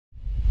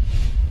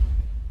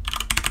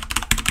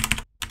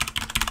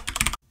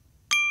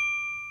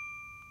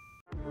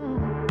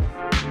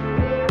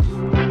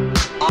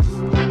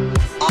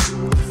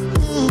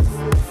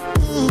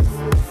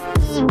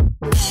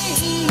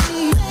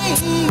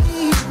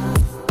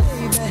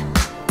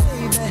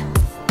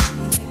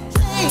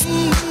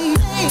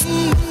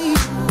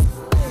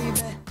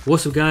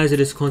What's up guys,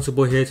 it is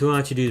Constable here to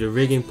actually do the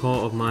rigging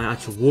part of my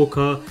actual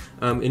walker.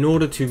 In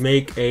order to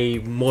make a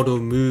model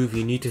move,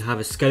 you need to have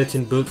a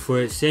skeleton built for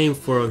it. Same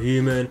for a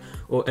human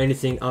or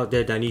anything out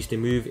there that needs to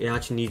move. It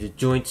actually needs a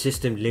joint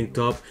system linked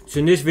up. So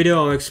in this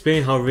video I'll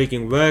explain how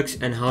rigging works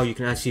and how you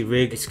can actually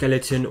rig a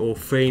skeleton or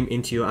frame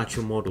into your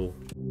actual model.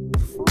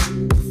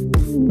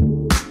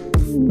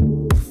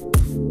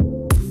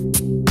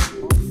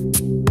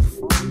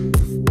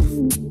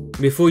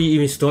 Before you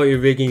even start your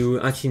rigging, you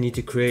will actually need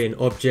to create an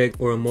object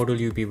or a model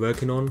you'll be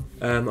working on.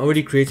 I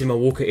already created my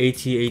Walker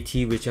AT-AT,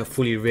 which I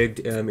fully rigged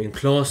in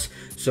class.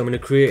 So I'm going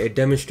to create a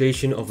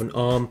demonstration of an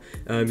arm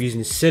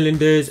using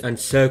cylinders and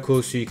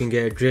circles so you can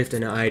get a drift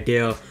and an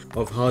idea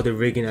of how the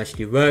rigging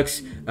actually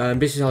works.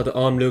 This is how the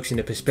arm looks in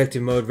the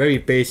perspective mode. Very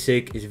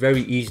basic, it's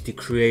very easy to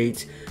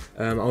create.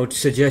 I would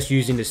suggest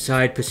using the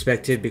side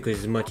perspective because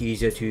it's much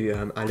easier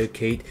to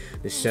allocate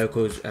the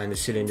circles and the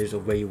cylinders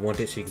of where you want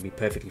it, so you can be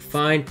perfectly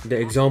fine. The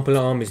example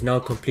arm is now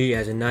complete. It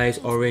has a nice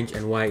orange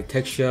and white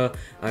texture.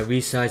 I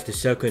resized the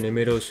circle in the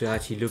middle so it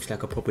actually looks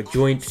like a proper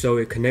joint, so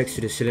it connects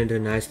to the cylinder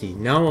nicely.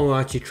 Now I will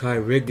actually try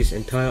to rig this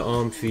entire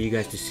arm for you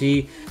guys to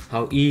see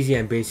how easy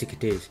and basic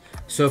it is.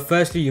 So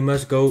firstly, you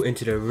must go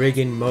into the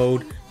rigging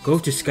mode, go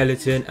to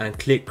skeleton and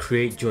click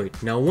create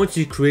joint. Now once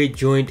you create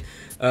joint,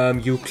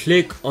 you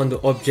click on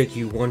the object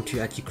you want to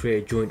actually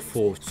create a joint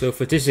for. So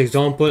for this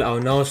example, I'll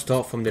now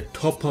start from the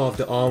top part of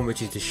the arm,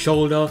 which is the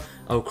shoulder.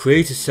 I'll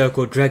create a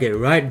circle, drag it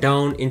right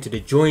down into the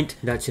joint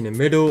that's in the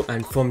middle,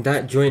 and from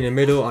that joint in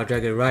the middle I'll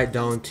drag it right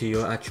down to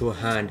your actual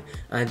hand.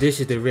 And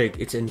this is the rig.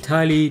 It's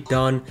entirely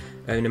done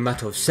in a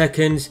matter of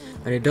seconds,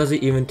 and it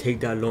doesn't even take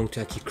that long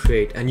to actually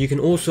create. And you can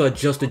also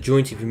adjust the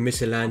joints if you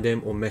misalign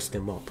them or mess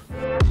them up.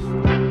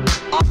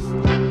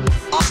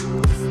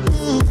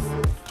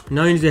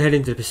 Now you need to head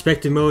into the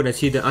perspective mode and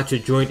see the actual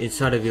joint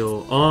inside of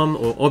your arm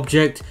or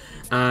object,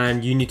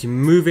 and you need to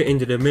move it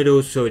into the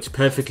middle so it's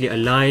perfectly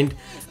aligned.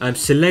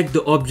 Select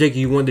the object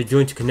you want the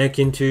joint to connect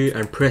into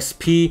and press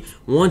P.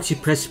 Once you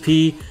press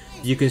P,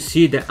 you can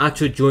see the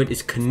actual joint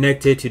is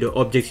connected to the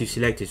objects you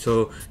selected.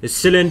 So the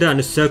cylinder and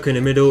the circle in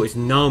the middle is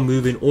now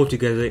moving all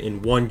together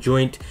in one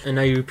joint. And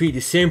now you repeat the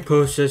same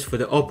process for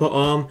the upper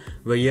arm,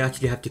 where you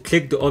actually have to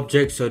click the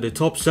object, so the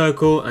top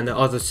circle and the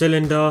other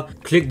cylinder,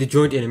 click the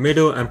joint in the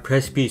middle and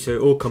press P, so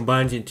it all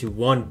combines into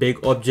one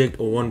big object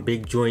or one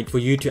big joint for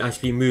you to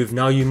actually move.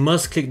 Now you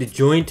must click the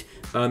joint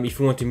if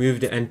you want to move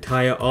the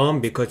entire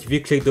arm, because if you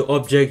click the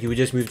object you will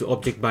just move the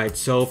object by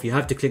itself. You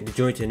have to click the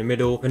joint in the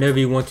middle whenever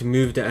you want to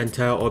move the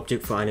entire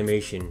object for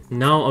animation.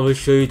 Now I will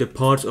show you the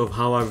parts of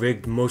how I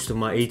rigged most of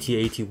my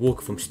AT-AT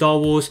walker from Star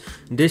Wars.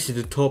 This is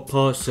the top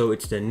part, so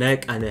it's the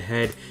neck and the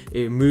head.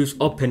 It moves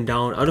up and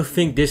down. I don't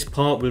think this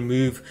part will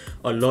move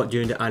a lot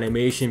during the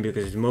animation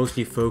because it's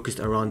mostly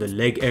focused around the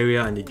leg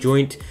area and the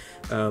joint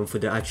for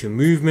the actual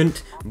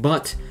movement,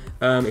 but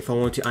if I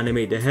want to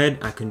animate the head,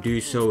 I can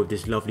do so with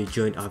this lovely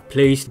joint I've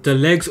placed. The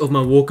legs of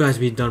my walker has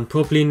been done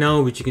properly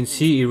now, which you can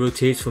see it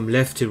rotates from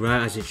left to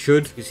right as it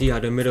should. You can see how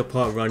the middle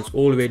part runs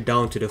all the way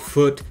down to the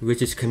foot,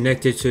 which is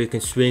connected so it can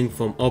swing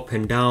from up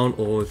and down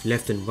or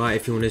left and right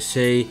if you want to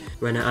say,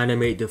 when I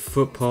animate the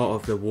foot part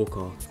of the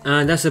walker.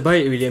 And that's about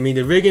it really. I mean,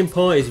 the rigging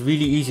part is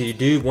really easy to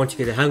do. Once you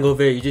get the hang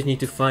of it, you just need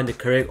to find the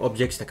correct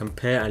objects that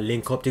compare and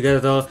link up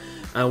together.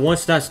 And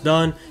once that's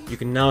done, you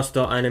can now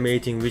start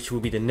animating, which will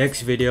be the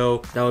next video.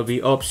 That will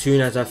be up soon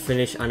as I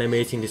finish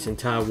animating this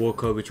entire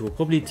walker, which will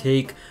probably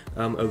take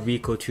a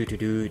week or two to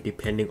do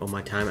depending on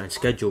my time and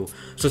schedule.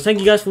 So thank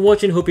you guys for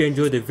watching. Hope you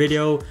enjoyed the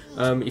video.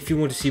 If you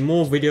want to see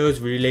more videos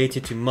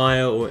related to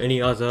Maya or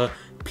any other,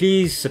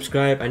 please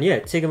subscribe, and yeah,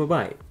 take them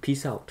bye.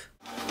 Peace out.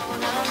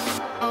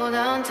 Hold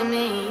on to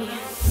me.